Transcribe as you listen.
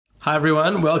Hi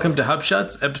everyone, welcome to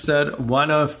HubShots episode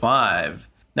 105.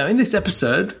 Now in this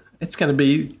episode, it's going to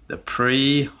be the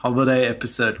pre-holiday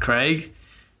episode, Craig,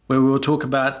 where we will talk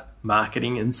about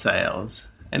marketing and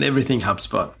sales and everything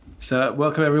HubSpot. So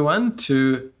welcome everyone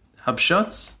to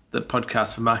HubShots, the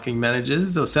podcast for marketing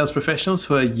managers or sales professionals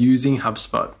who are using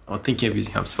HubSpot or thinking of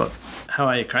using HubSpot. How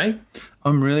are you, Craig?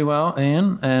 I'm really well,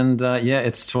 Ian. And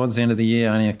it's towards the end of the year,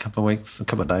 only a couple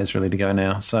of days really to go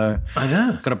now. So I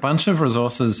know. Got a bunch of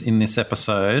resources in this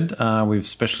episode. We've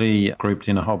specially grouped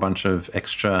in a whole bunch of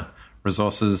extra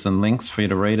resources and links for you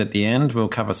to read at the end. We'll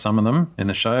cover some of them in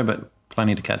the show, but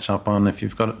plenty to catch up on if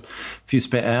you've got a few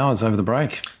spare hours over the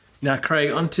break. Now,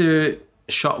 Craig, on to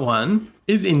shot one.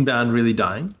 Is inbound really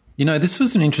dying? You know, this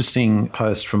was an interesting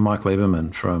post from Mike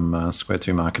Lieberman from Square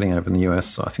 2 Marketing over in the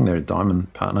US. I think they're a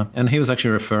Diamond partner. And he was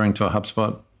actually referring to a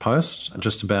HubSpot post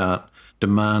just about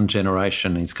demand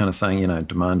generation. He's kind of saying,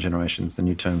 demand generation is the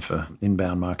new term for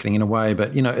inbound marketing in a way.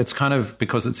 But, it's kind of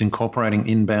because it's incorporating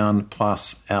inbound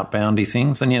plus outboundy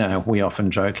things. And, we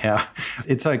often joke how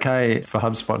it's okay for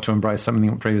HubSpot to embrace something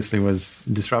that previously was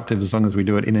disruptive as long as we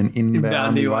do it in an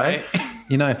inboundy way.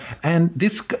 And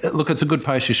this, look, it's a good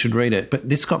post. You should read it. But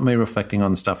this got me reflecting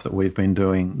on stuff that we've been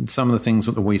doing, some of the things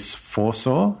that we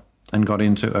foresaw and got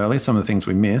into early, some of the things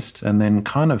we missed, and then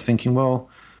kind of thinking, well,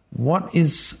 what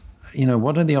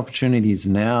are the opportunities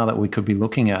now that we could be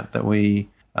looking at that we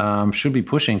should be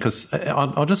pushing? Because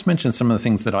I'll just mention some of the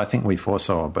things that I think we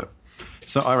foresaw.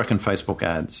 So I reckon Facebook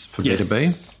ads for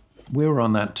B2B. We were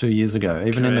on that 2 years ago.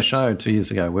 Even Correct. In the show 2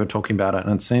 years ago, we were talking about it,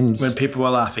 and it seems... When people were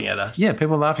laughing at us. Yeah, people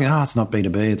were laughing, it's not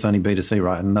B2B, it's only B2C,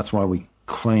 right? And that's why we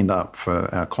cleaned up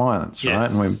for our clients,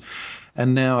 yes. Right?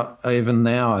 And now, even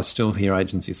now, I still hear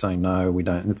agencies saying, no, we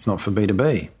don't, it's not for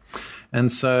B2B.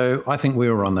 And so I think we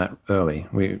were on that early.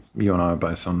 You and I are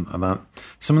both on that.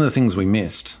 Some of the things we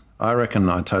missed, I reckon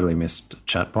I totally missed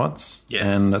chatbots. Yes.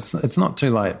 And it's not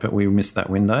too late, but we missed that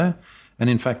window. And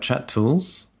in fact, chat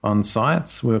tools on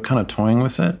sites, we were kind of toying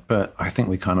with it, but I think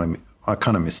I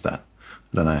kind of missed that.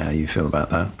 I don't know how you feel about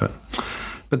that,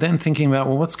 but then thinking about,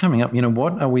 well, what's coming up?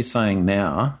 What are we saying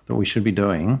now that we should be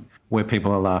doing where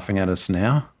people are laughing at us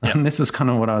now? Yep. And this is kind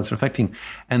of what I was reflecting.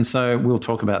 And so we'll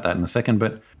talk about that in a second,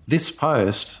 but this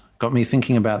post got me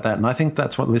thinking about that. And I think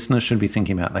that's what listeners should be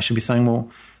thinking about. They should be saying, well,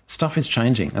 stuff is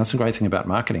changing. That's the great thing about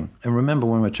marketing. And remember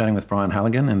when we were chatting with Brian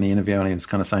Halligan in the interview, and he was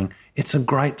kind of saying, it's a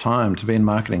great time to be in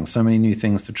marketing. So many new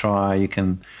things to try. You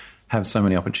can have so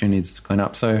many opportunities to clean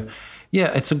up. So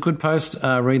yeah, it's a good post.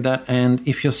 Read that. And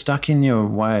if you're stuck in your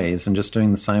ways and just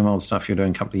doing the same old stuff you're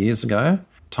doing a couple of years ago,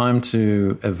 time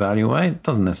to evaluate.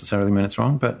 Doesn't necessarily mean it's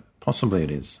wrong, but possibly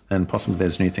it is. And possibly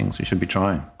there's new things you should be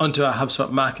trying. On to our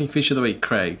HubSpot marketing feature of the week,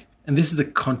 Craig. And this is the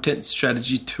content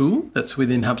strategy tool that's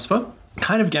within HubSpot.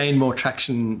 Kind of gained more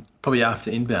traction probably after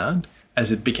inbound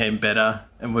as it became better.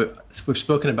 And we've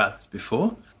spoken about this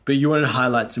before, but you wanted to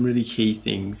highlight some really key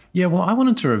things. Yeah, well, I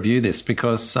wanted to review this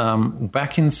because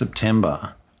back in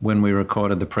September when we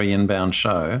recorded the pre-inbound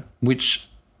show, which,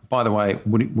 by the way,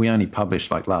 we only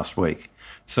published like last week.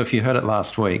 So if you heard it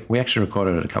last week, we actually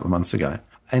recorded it a couple of months ago.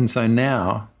 And so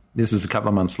now this is a couple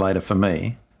of months later for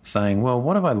me saying, well,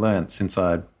 what have I learned since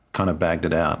I kind of bagged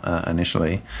it out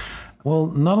initially? Well,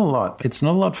 not a lot. It's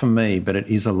not a lot for me, but it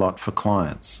is a lot for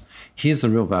clients. Here's the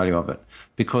real value of it.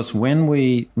 Because when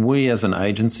we as an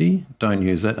agency don't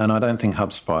use it, and I don't think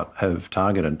HubSpot have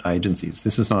targeted agencies.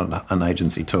 This is not an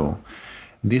agency tool.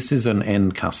 This is an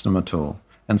end customer tool.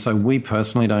 And so we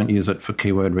personally don't use it for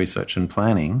keyword research and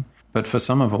planning, but for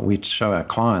some of it we show our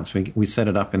clients. We set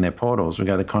it up in their portals. We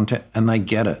go to the content and they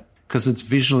get it because it's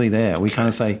visually there. We kind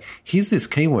of say, here's this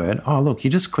keyword. Oh, look, you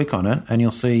just click on it and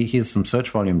you'll see here's some search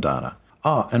volume data.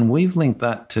 Oh, and we've linked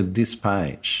that to this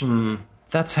page.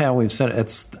 That's how we've said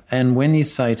it. And when you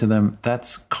say to them,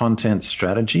 that's content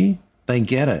strategy, they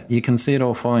get it. You can see it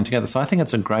all falling together. So I think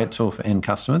it's a great tool for end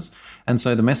customers. And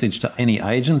so the message to any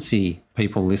agency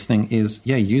people listening is,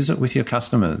 use it with your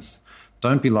customers.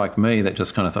 Don't be like me that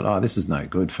just kind of thought, this is no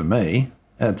good for me.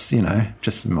 It's,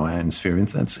 just my own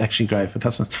experience. It's actually great for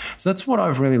customers. So that's what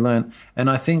I've really learned. And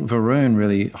I think Varun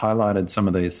really highlighted some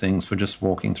of these things for just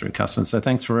walking through customers. So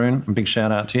thanks, Varun. A big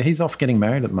shout out to you. He's off getting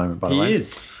married at the moment, by the way. He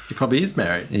is. He probably is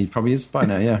married. He probably is by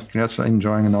now, yeah. Congrats for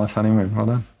enjoying a nice honeymoon. Well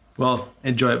done. Well,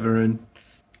 enjoy it, Varun.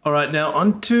 All right, now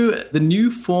on to the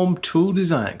new form tool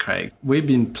design, Craig. We've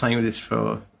been playing with this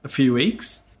for a few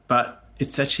weeks, but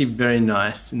it's actually very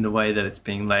nice in the way that it's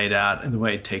being laid out and the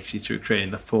way it takes you through creating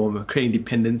the form of creating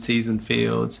dependencies and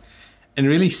fields and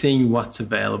really seeing what's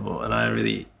available. And I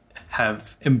really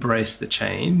have embraced the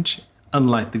change,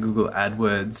 unlike the Google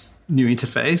AdWords new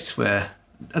interface where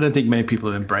I don't think many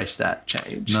people have embraced that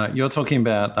change. No, you're talking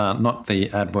about not the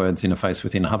AdWords interface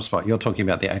within HubSpot. You're talking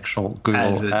about the actual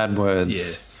Google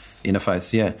AdWords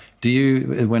interface. Yeah. Do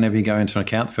you, whenever you go into an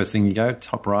account, the first thing you go,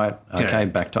 top right, okay,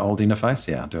 back to old interface?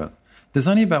 Yeah, do it. There's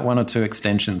only about one or two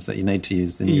extensions that you need to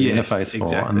use the new interface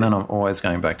for, and then I'm always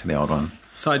going back to the old one.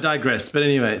 So I digress. But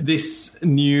anyway, this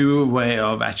new way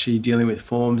of actually dealing with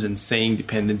forms and seeing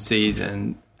dependencies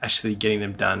and actually getting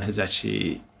them done has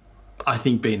actually, I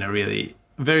think, been a really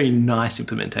very nice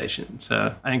implementation.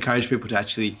 So I encourage people to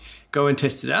actually go and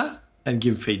test it out and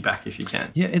give feedback if you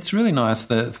can. Yeah, it's really nice,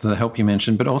 for the help you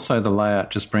mentioned, but also the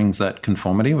layout just brings that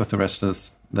conformity with the rest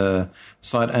of the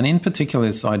site. And in particular,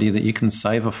 this idea that you can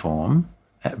save a form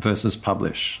versus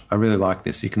publish. I really like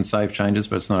this. You can save changes,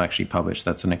 but it's not actually published.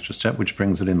 That's an extra step, which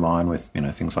brings it in line with,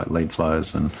 things like lead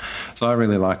flows. And so I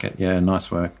really like it. Yeah, nice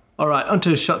work. All right, on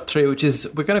to shot 3, which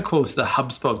is, we're going to call this the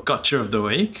HubSpot Gotcha of the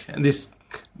Week. And this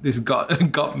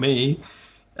got me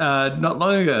not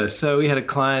long ago. So we had a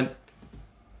client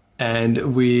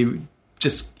and we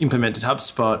just implemented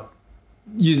HubSpot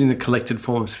using the collected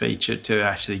forms feature to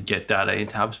actually get data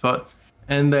into HubSpot.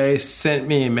 And they sent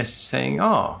me a message saying,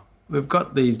 oh, we've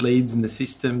got these leads in the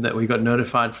system that we got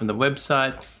notified from the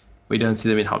website. We don't see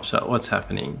them in HubSpot. What's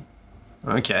happening?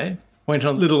 Okay. Went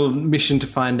on a little mission to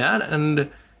find out,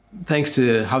 and thanks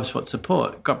to HubSpot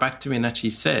support, got back to me and actually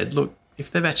said, look, if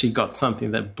they've actually got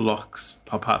something that blocks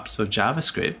pop-ups or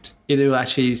JavaScript, it will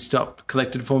actually stop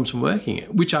collected forms from working,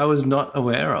 which I was not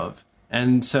aware of.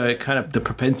 And so it kind of the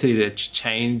propensity to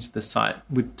change the site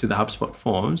to the HubSpot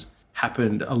forms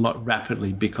happened a lot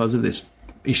rapidly because of this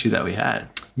issue that we had.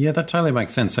 Yeah, that totally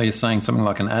makes sense. So you're saying something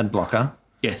like an ad blocker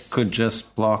could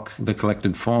just block the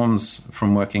collected forms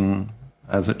from working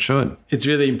as it should. It's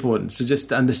really important. So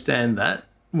just understand that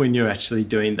when you're actually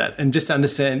doing that, and just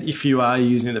understand if you are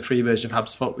using the free version of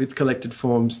HubSpot with collected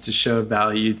forms to show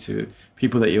value to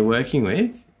people that you're working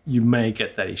with, you may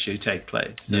get that issue take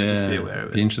place. So just be aware of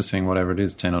it. Be interesting, whatever it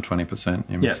is, 10 or 20%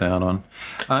 you miss out on.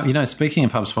 Speaking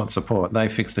of HubSpot support, they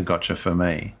fixed a gotcha for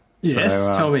me.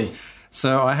 Yes, tell me.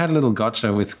 So I had a little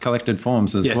gotcha with collected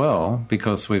forms as well,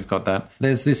 because we've got that.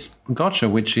 There's this gotcha,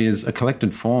 which is a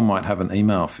collected form might have an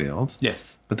email field.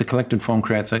 Yes. But the collected form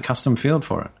creates a custom field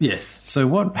for it. Yes. So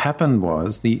what happened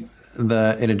was it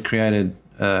had created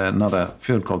another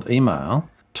field called email,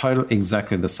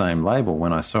 exactly the same label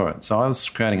when I saw it. So I was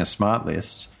creating a smart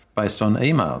list based on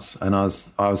emails, and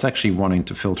I was actually wanting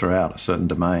to filter out a certain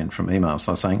domain from emails.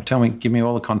 So I was saying, give me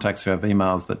all the contacts who have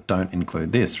emails that don't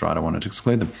include this, right? I wanted to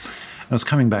exclude them. It was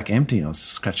coming back empty. I was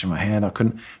scratching my head. I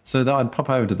couldn't. So I'd pop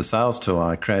over to the sales tool.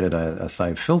 I created a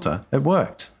save filter. It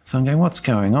worked. So I'm going, what's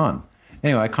going on?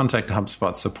 Anyway, I contacted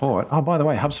HubSpot support. Oh, by the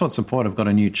way, HubSpot support have got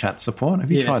a new chat support. Have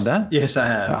you tried that? Yes, I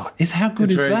have. How good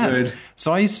is that? Very good.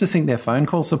 So I used to think their phone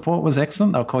call support was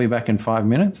excellent. They'll call you back in 5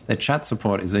 minutes. Their chat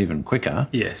support is even quicker.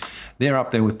 Yes. They're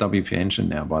up there with WP Engine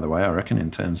now, by the way, I reckon,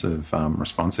 in terms of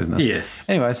responsiveness. Yes.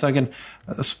 Anyway, so again,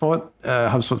 support,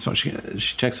 HubSpot support, she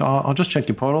checks, I'll just check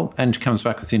your portal, and she comes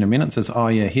back within a minute and says, oh,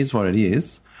 yeah, here's what it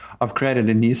is. I've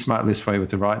created a new smart list for you with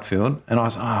the right field. And I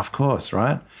was, of course,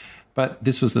 right? But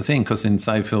this was the thing, because in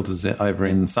Save Filters over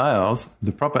in Sales,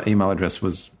 the proper email address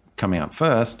was coming up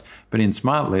first, but in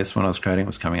Smart List, when I was creating, it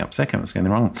was coming up second. It was getting the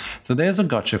wrong. So there's a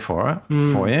gotcha for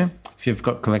you if you've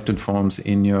got collected forms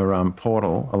in your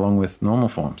portal along with normal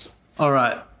forms. All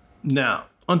right. Now,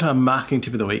 onto our marketing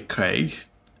tip of the week, Craig.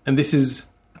 And this is,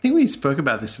 I think we spoke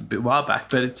about this a bit while back,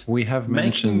 but it's we have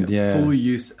mentioned full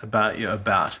use about your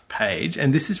About page.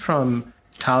 And this is from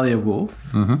Talia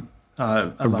Wolf. Mm-hmm.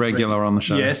 A regular on the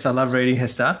show. Yes, I love reading her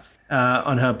stuff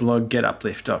on her blog,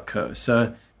 getuplift.co. So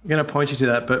I'm going to point you to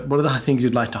that, but what are the things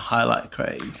you'd like to highlight,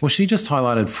 Craig? Well, she just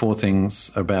highlighted 4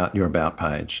 things about your About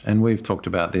page, and we've talked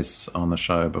about this on the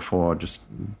show before, just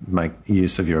make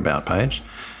use of your About page.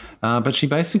 But she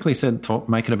basically said,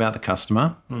 make it about the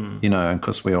customer,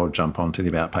 because we all jump onto the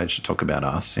About page to talk about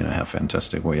us, how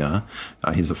fantastic we are.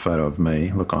 Here's a photo of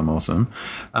me. Look, I'm awesome.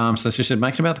 So she said,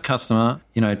 make it about the customer,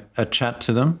 a chat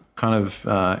to them, kind of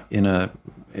in a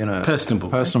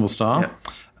personable style. Yep.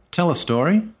 Tell a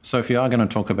story. So if you are going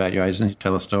to talk about your agency,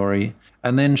 tell a story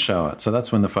and then show it. So that's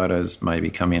when the photos maybe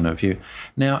come in of you.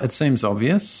 Now, it seems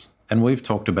obvious, and we've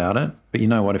talked about it, but you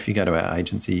know what? If you go to our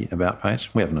agency About page,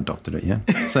 we haven't adopted it yet.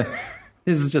 So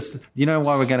this is just, you know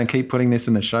why we're going to keep putting this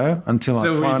in the show? Until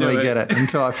I finally get it.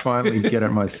 Until I finally get it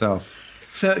myself.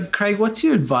 So, Craig, what's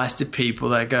your advice to people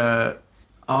that go,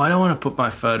 oh, I don't want to put my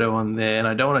photo on there and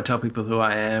I don't want to tell people who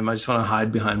I am. I just want to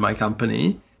hide behind my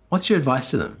company. What's your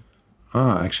advice to them?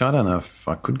 Oh, actually, I don't know if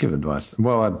I could give advice.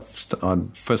 Well,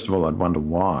 I'd first of all, I'd wonder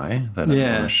why they don't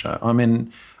want to show. I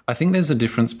mean, I think there's a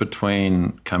difference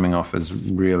between coming off as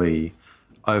really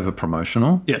over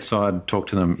promotional. Yeah. So I'd talk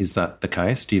to them, is that the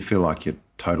case? Do you feel like you're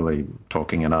totally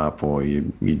talking it up, or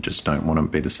you just don't want to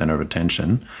be the centre of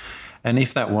attention? And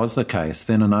if that was the case,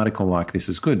 then an article like this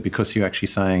is good, because you're actually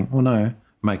saying, well, no,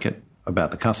 make it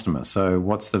about the customer. So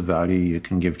what's the value you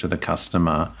can give to the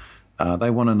customer? They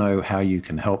want to know how you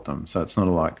can help them. So it's not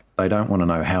like they don't want to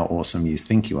know how awesome you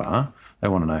think you are. They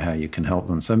want to know how you can help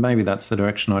them. So maybe that's the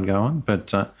direction I'd go on.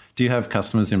 But do you have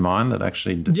customers in mind that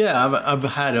actually... Yeah, I've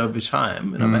had over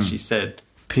time, and I've actually said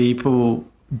people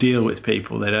deal with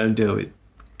people. They don't deal with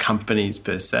companies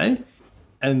per se,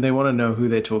 and they want to know who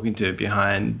they're talking to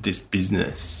behind this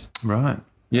business. Right.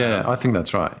 Yeah, I think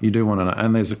that's right. You do want to know.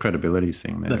 And there's a credibility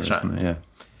thing there, That's right. isn't there? Yeah.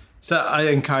 So I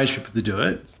encourage people to do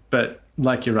it, but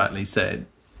like you rightly said,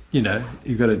 you know,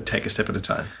 you've got to take a step at a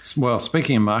time. Well,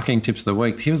 speaking of marketing tips of the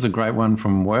week, here's a great one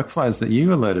from Workflows that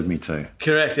you alerted me to.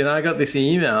 Correct. And I got this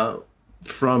email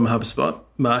from HubSpot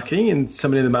Marketing, and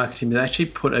somebody in the marketing team has actually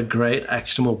put a great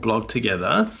actionable blog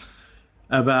together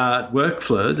about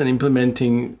workflows and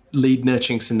implementing lead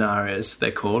nurturing scenarios, they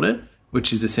called it,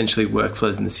 which is essentially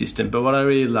workflows in the system. But what I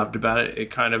really loved about it, it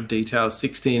kind of details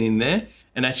 16 in there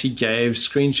and actually gave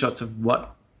screenshots of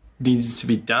what needs to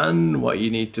be done, what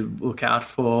you need to look out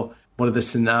for, what are the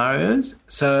scenarios.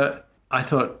 So I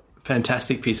thought,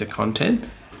 fantastic piece of content.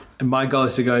 And my goal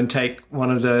is to go and take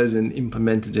one of those and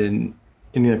implement it in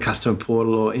a customer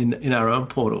portal or in our own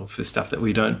portal for stuff that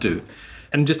we don't do.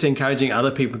 And just encouraging other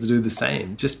people to do the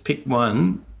same. Just pick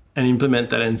one and implement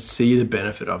that and see the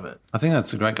benefit of it. I think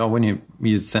that's a great goal. When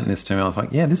you sent this to me, I was like,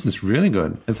 yeah, this is really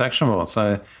good. It's actionable.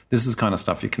 So this is the kind of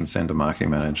stuff you can send to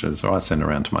marketing managers, or I send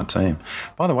around to my team.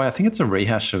 By the way, I think it's a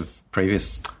rehash of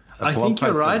previous I blog think you're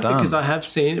posts right, they've done. because I have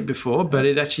seen it before, but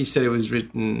it actually said it was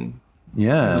written in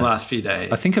the last few days.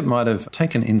 I think it might have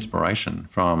taken inspiration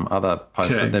from other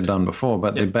posts Correct. that they've done before,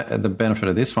 but the benefit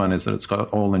of this one is that it's got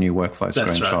all the new workflow That's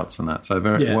screenshots right. and that. So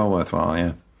very well worthwhile,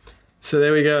 yeah. So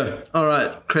there we go. All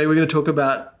right, Craig, we're going to talk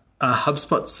about our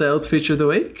HubSpot sales feature of the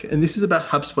week. And this is about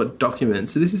HubSpot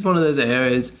documents. So this is one of those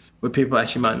areas where people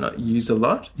actually might not use a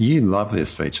lot. You love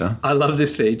this feature. I love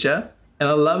this feature. And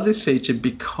I love this feature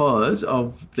because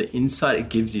of the insight it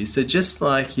gives you. So just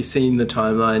like you see in the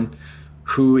timeline,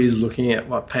 who is looking at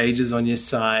what pages on your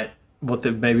site, what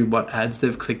ads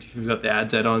they've clicked if you've got the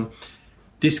ads ad on.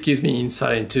 This gives me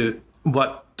insight into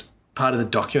what part of the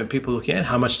document people are looking at,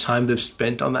 how much time they've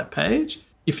spent on that page.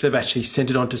 If they've actually sent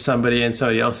it on to somebody and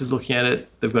somebody else is looking at it,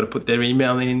 they've got to put their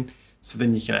email in. So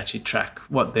then you can actually track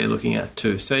what they're looking at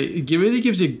too. So it really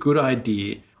gives you a good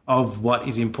idea of what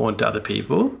is important to other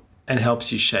people and helps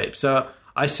you shape. So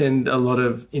I send a lot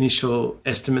of initial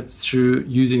estimates through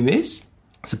using this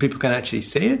so people can actually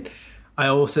see it. I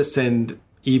also send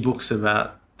ebooks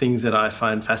about things that I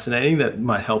find fascinating that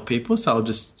might help people. So I'll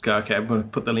just go, okay, I'm going to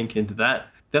put the link into that.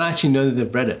 Then I actually know that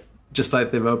they've read it. Just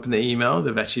like they've opened the email,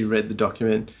 they've actually read the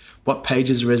document, what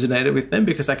pages resonated with them,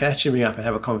 because I can actually ring up and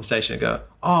have a conversation and go,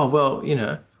 oh, well, you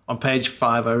know, on page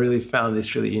 5, I really found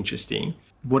this really interesting.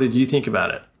 What did you think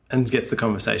about it? And gets the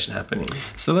conversation happening.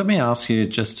 So let me ask you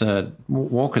just to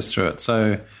walk us through it.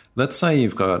 So let's say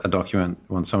you've got a document,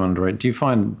 want someone to read. Do you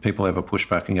find people ever push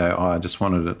back and go, oh, I just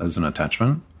wanted it as an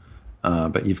attachment,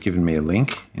 but you've given me a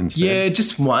link instead? Yeah,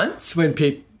 just once when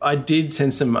I did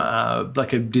send some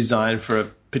like a design for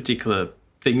a particular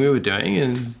thing we were doing,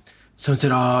 and someone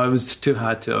said, oh, it was too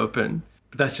hard to open.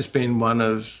 But that's just been one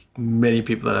of many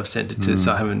people that I've sent it to,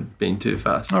 so I haven't been too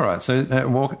fast. All right, so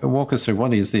walk us through,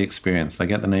 what is the experience? They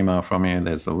get an email from you,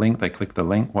 there's the link, they click the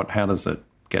link. How does it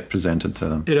get presented to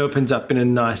them? It opens up in a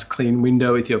nice clean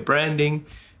window with your branding,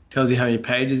 tells you how many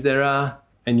pages there are,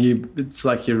 and it's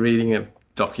like you're reading a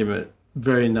document.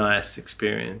 Very nice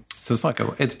experience. So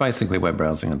it's basically web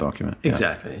browsing a document.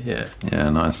 Exactly, yeah. Yeah,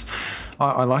 nice.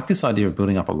 I like this idea of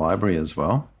building up a library as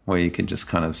well, where you could just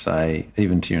kind of say,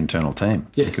 even to your internal team,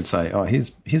 yes. You could say, oh,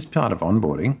 here's part of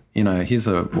onboarding. You know, here's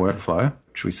a workflow,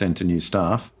 which we send to new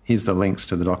staff. Here's the links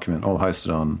to the document, all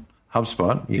hosted on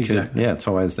HubSpot. Exactly. It's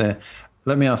always there.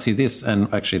 Let me ask you this,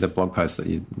 and actually the blog post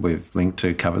that we've linked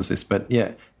to covers this, but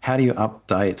yeah, how do you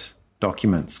update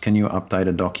documents? Can you update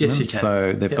a document? Yes, you can.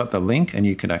 So they've got the link and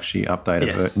you could actually update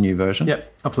a new version?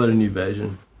 Yep, upload a new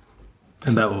version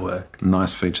and that will work.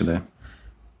 Nice feature there.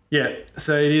 Yeah,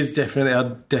 so it is definitely,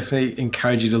 I'd definitely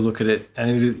encourage you to look at it.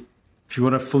 And if you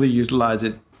want to fully utilize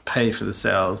it, pay for the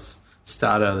Sales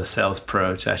Starter, the Sales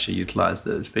Pro to actually utilize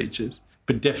those features.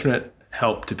 But definite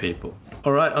help to people.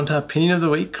 All right, on to our opinion of the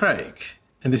week, Craig.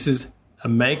 And this is a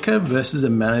maker versus a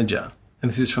manager.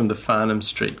 And this is from the Farnham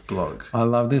Street blog. I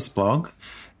love this blog.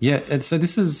 Yeah, so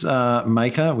this is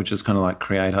Maker, which is kind of like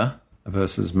creator,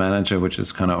 versus manager, which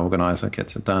is kind of organizer,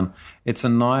 gets it done. It's a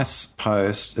nice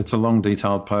post. It's a long,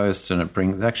 detailed post, and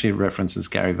it actually references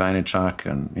Gary Vaynerchuk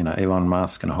and Elon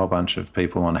Musk and a whole bunch of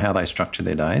people on how they structure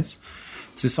their days.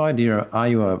 It's this idea: are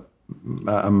you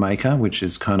a maker, which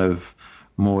is kind of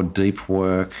more deep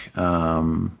work,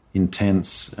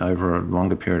 intense over a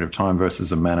longer period of time,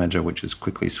 versus a manager, which is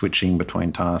quickly switching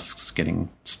between tasks, getting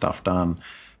stuff done.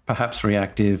 Perhaps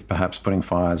reactive, perhaps putting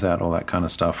fires out, all that kind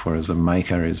of stuff, whereas a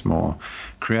maker is more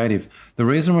creative. The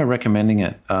reason we're recommending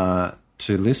it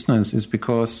to listeners is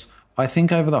because I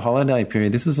think over the holiday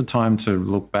period, this is a time to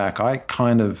look back. I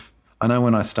know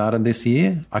when I started this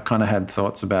year, I kind of had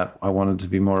thoughts about I wanted to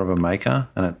be more of a maker,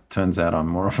 and it turns out I'm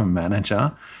more of a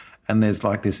manager, and there's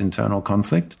like this internal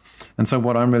conflict. And so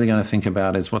what I'm really going to think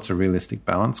about is what's a realistic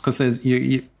balance, because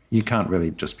you can't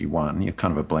really just be one. You're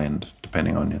kind of a blend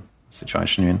depending on your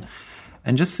situation you're in,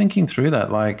 and just thinking through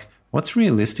that, like what's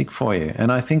realistic for you.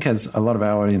 And I think as a lot of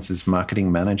our audience is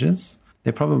marketing managers,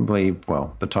 they're probably,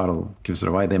 well, the title gives it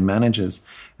away, they're managers.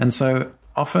 And so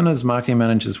often as marketing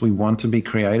managers, we want to be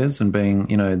creators and being,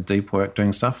 deep work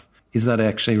doing stuff. Is that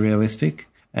actually realistic?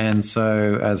 And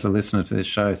so as a listener to this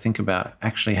show, think about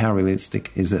actually how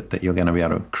realistic is it that you're going to be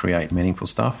able to create meaningful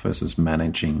stuff versus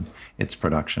managing its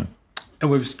production.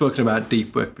 And we've spoken about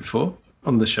deep work before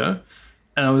on the show.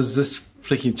 And I was just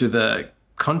flicking through the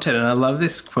content, and I love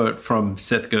this quote from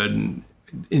Seth Godin.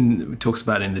 He talks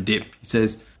about it in The Dip. He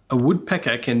says, a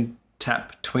woodpecker can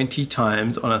tap 20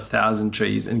 times on 1,000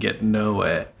 trees and get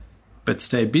nowhere, but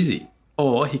stay busy.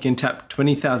 Or he can tap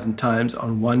 20,000 times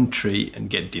on one tree and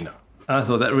get dinner. And I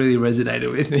thought that really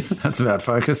resonated with me. That's about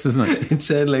focus, isn't it? It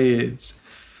certainly is.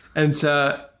 And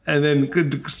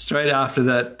then straight after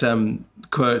that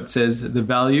quote says, the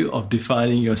value of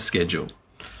defining your schedule.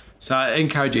 So I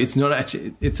encourage you,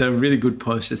 it's a really good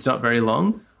post. It's not very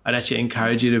long. I'd actually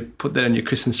encourage you to put that on your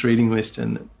Christmas reading list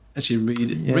and actually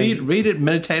read it. Yeah. Read it,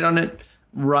 meditate on it,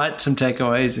 write some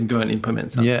takeaways and go and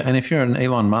implement something. Yeah, and if you're an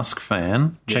Elon Musk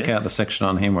fan, check out the section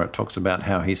on him where it talks about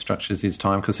how he structures his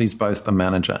time, because he's both a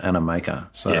manager and a maker.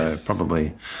 So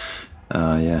probably,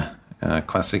 a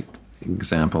classic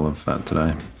example of that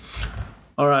today.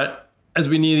 All right. As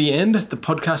we near the end, the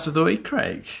podcast of the week,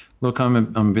 Craig. Look, I'm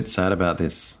a bit sad about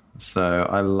this. So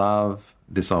I love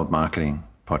This Old Marketing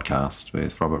podcast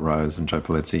with Robert Rose and Joe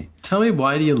Pulizzi. Tell me,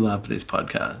 why do you love this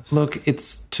podcast? Look,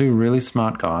 it's two really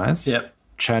smart guys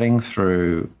chatting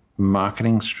through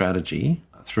marketing strategy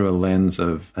through a lens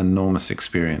of enormous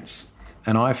experience.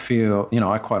 And I feel,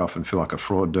 I quite often feel like a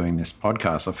fraud doing this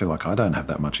podcast. I feel like I don't have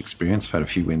that much experience. I've had a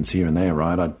few wins here and there,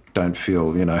 right? I don't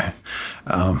feel,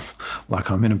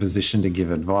 like I'm in a position to give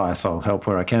advice. I'll help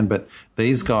where I can. But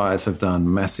these guys have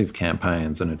done massive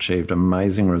campaigns and achieved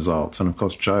amazing results. And, of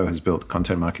course, Joe has built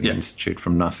Content Marketing Institute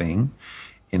from nothing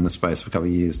in the space of a couple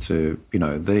of years to,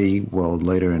 the world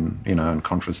leader in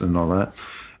conferences and all that.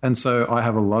 And so I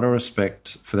have a lot of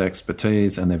respect for their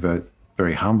expertise, and they're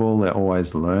very humble. They're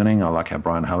always learning. I like how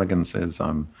Brian Halligan says,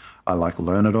 I like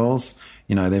learn-it-alls.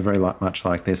 They're very much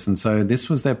like this. And so this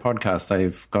was their podcast.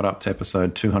 They've got up to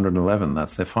episode 211.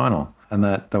 That's their final. And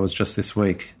that was just this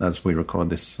week as we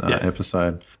record this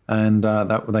episode. And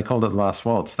they called it The Last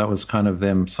Waltz. That was kind of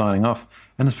them signing off.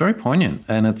 And it's very poignant.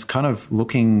 And it's kind of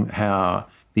looking how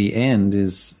the end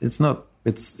is,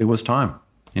 it was time.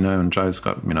 And Joe's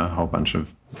got, a whole bunch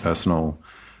of personal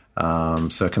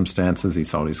circumstances. He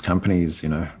sold his companies,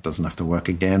 doesn't have to work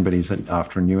again, but he's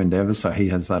after a new endeavour, so he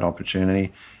has that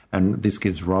opportunity. And this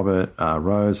gives Robert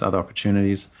Rose other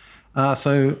opportunities.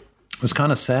 So it was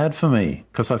kind of sad for me,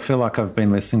 because I feel like I've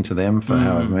been listening to them for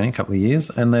however many, a couple of years,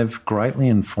 and they've greatly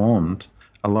informed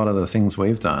a lot of the things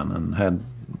we've done and had,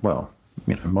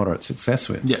 moderate success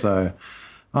with. Yeah. So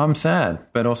I'm sad,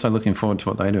 but also looking forward to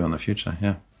what they do in the future.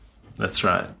 Yeah. That's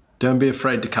right. Don't be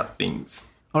afraid to cut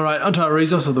things. All right, onto our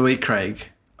resource of the week, Craig.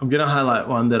 I'm going to highlight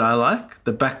one that I like,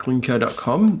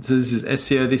 thebacklinko.com. So this is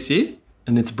SEO this year,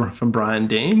 and it's from Brian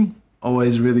Dean.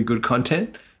 Always really good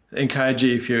content. I encourage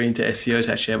you, if you're into SEO,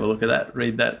 to actually have a look at that,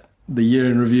 read that, the year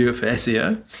in review for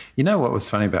SEO. You know what was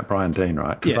funny about Brian Dean,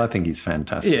 right? Because I think he's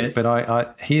fantastic. Yes. But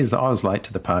I was late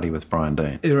to the party with Brian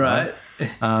Dean. Right.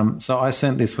 So I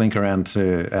sent this link around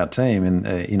to our team in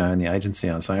the agency.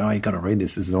 I was saying, you got to read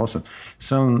this. This is awesome.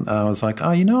 So I was like,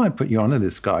 I put you onto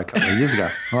this guy a couple of years ago.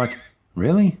 I'm like,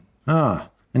 really? Oh.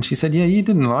 And she said, yeah, you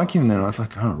didn't like him then. I was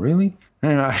like, oh, really?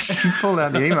 And she pulled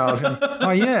out the email. I was going, oh,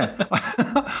 yeah.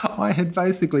 I had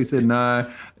basically said no.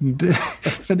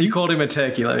 But you called him a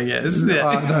turkey, let me guess.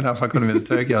 I don't know if I called him a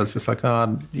turkey. I was just like,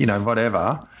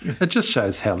 whatever. It just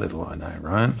shows how little I know,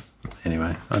 right?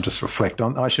 Anyway, I should reflect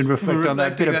on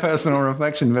that bit of personal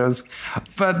reflection.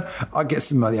 But I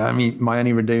guess my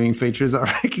only redeeming feature is I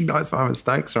recognise my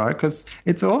mistakes, right? Because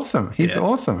it's awesome. He's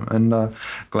awesome. And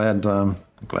glad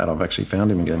I've actually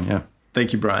found him again, yeah.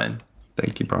 Thank you, Brian.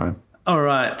 Thank you, Brian. All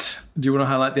right. Do you want to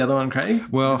highlight the other one, Craig?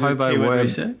 Well, Hobo Web.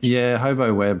 Research? Yeah,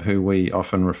 Hobo Web, who we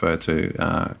often refer to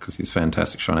because he's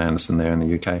fantastic, Sean Anderson there in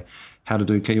the UK. How to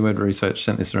do keyword research,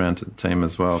 sent this around to the team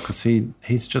as well because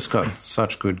he's just got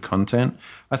such good content.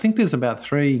 I think there's about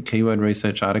 3 keyword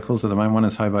research articles at the moment. One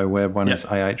is Hobo Web, one is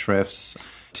Ahrefs.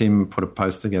 Tim put a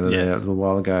post together there a little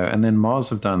while ago. And then Moz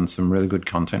have done some really good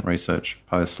content research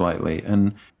posts lately.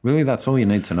 And really that's all you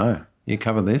need to know. You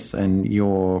cover this and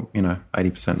you're,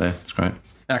 80% there. It's great.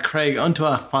 Now, Craig, on to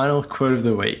our final quote of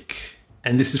the week.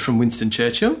 And this is from Winston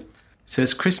Churchill. It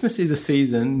says, Christmas is a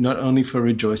season not only for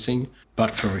rejoicing,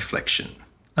 but for reflection.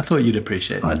 I thought you'd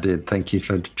appreciate that. I did. Thank you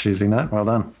for choosing that. Well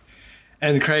done.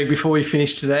 And Craig, before we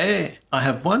finish today, I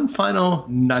have one final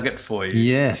nugget for you.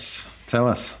 Yes. Tell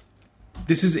us.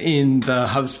 This is in the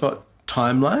HubSpot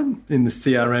timeline, in the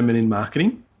CRM and in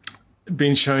marketing.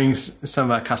 Been showing some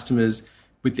of our customers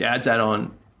with the ads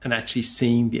add-on and actually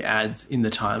seeing the ads in the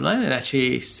timeline and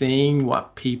actually seeing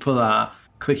what people are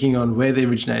clicking on, where they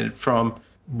originated from,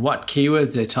 what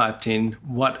keywords they typed in,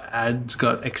 what ads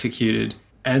got executed,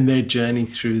 and their journey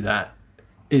through that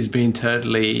has been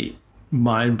totally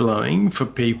mind-blowing for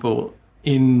people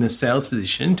in the sales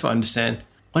position to understand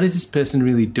what is this person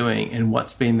really doing and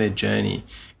what's been their journey.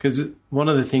 Because one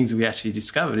of the things we actually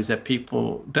discovered is that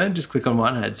people don't just click on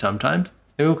one ad sometimes.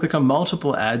 They will click on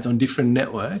multiple ads on different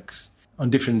networks, on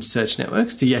different search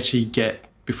networks to actually get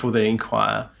before they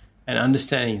inquire. And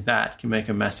understanding that can make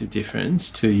a massive difference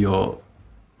to your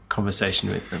conversation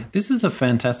with them. This is a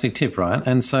fantastic tip, right?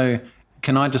 And so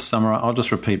can I just summarize? I'll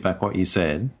just repeat back what you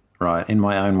said, right, in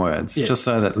my own words, just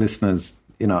so that listeners,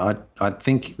 I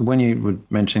think when you were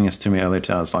mentioning this to me earlier,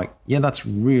 I was like, yeah, that's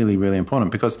really, really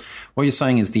important because what you're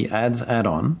saying is the ads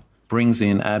add-on brings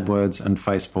in AdWords and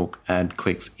Facebook ad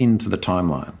clicks into the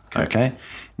timeline, okay?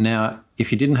 Now,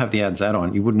 if you didn't have the ads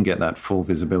add-on, you wouldn't get that full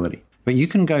visibility. But you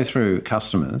can go through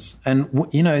customers and,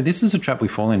 this is a trap we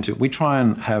fall into. We try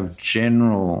and have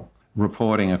general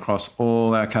reporting across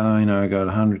all our, got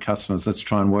 100 customers. Let's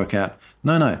try and work out.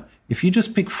 No. If you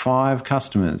just pick 5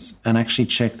 customers and actually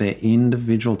check their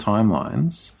individual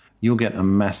timelines, you'll get a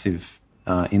massive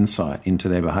insight into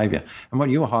their behavior. And what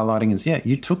you were highlighting is,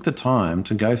 you took the time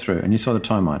to go through and you saw the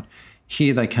timeline.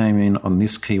 Here they came in on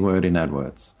this keyword in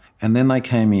AdWords. And then they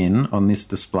came in on this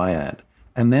display ad.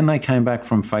 And then they came back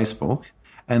from Facebook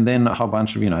and then a whole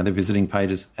bunch of, the visiting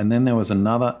pages. And then there was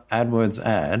another AdWords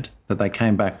ad that they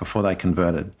came back before they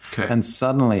converted. Okay. And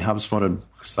suddenly HubSpot had,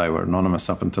 because they were anonymous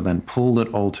up until then, pulled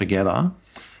it all together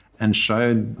and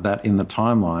showed that in the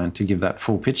timeline to give that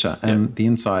full picture. And the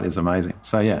insight is amazing.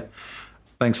 So,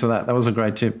 thanks for that. That was a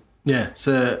great tip. Yeah.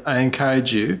 So I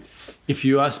encourage you, if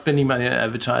you are spending money on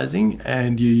advertising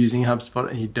and you're using HubSpot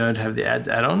and you don't have the ads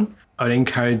add-on, I would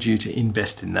encourage you to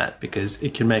invest in that because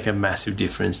it can make a massive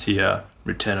difference to your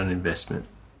return on investment.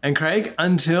 And Craig,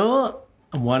 until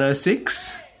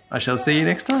 106, I shall see you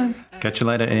next time. Catch you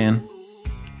later, Ian.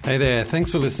 Hey there.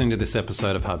 Thanks for listening to this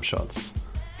episode of HubShots.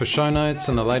 For show notes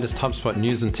and the latest HubSpot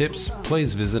news and tips,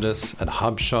 please visit us at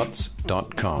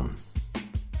hubshots.com.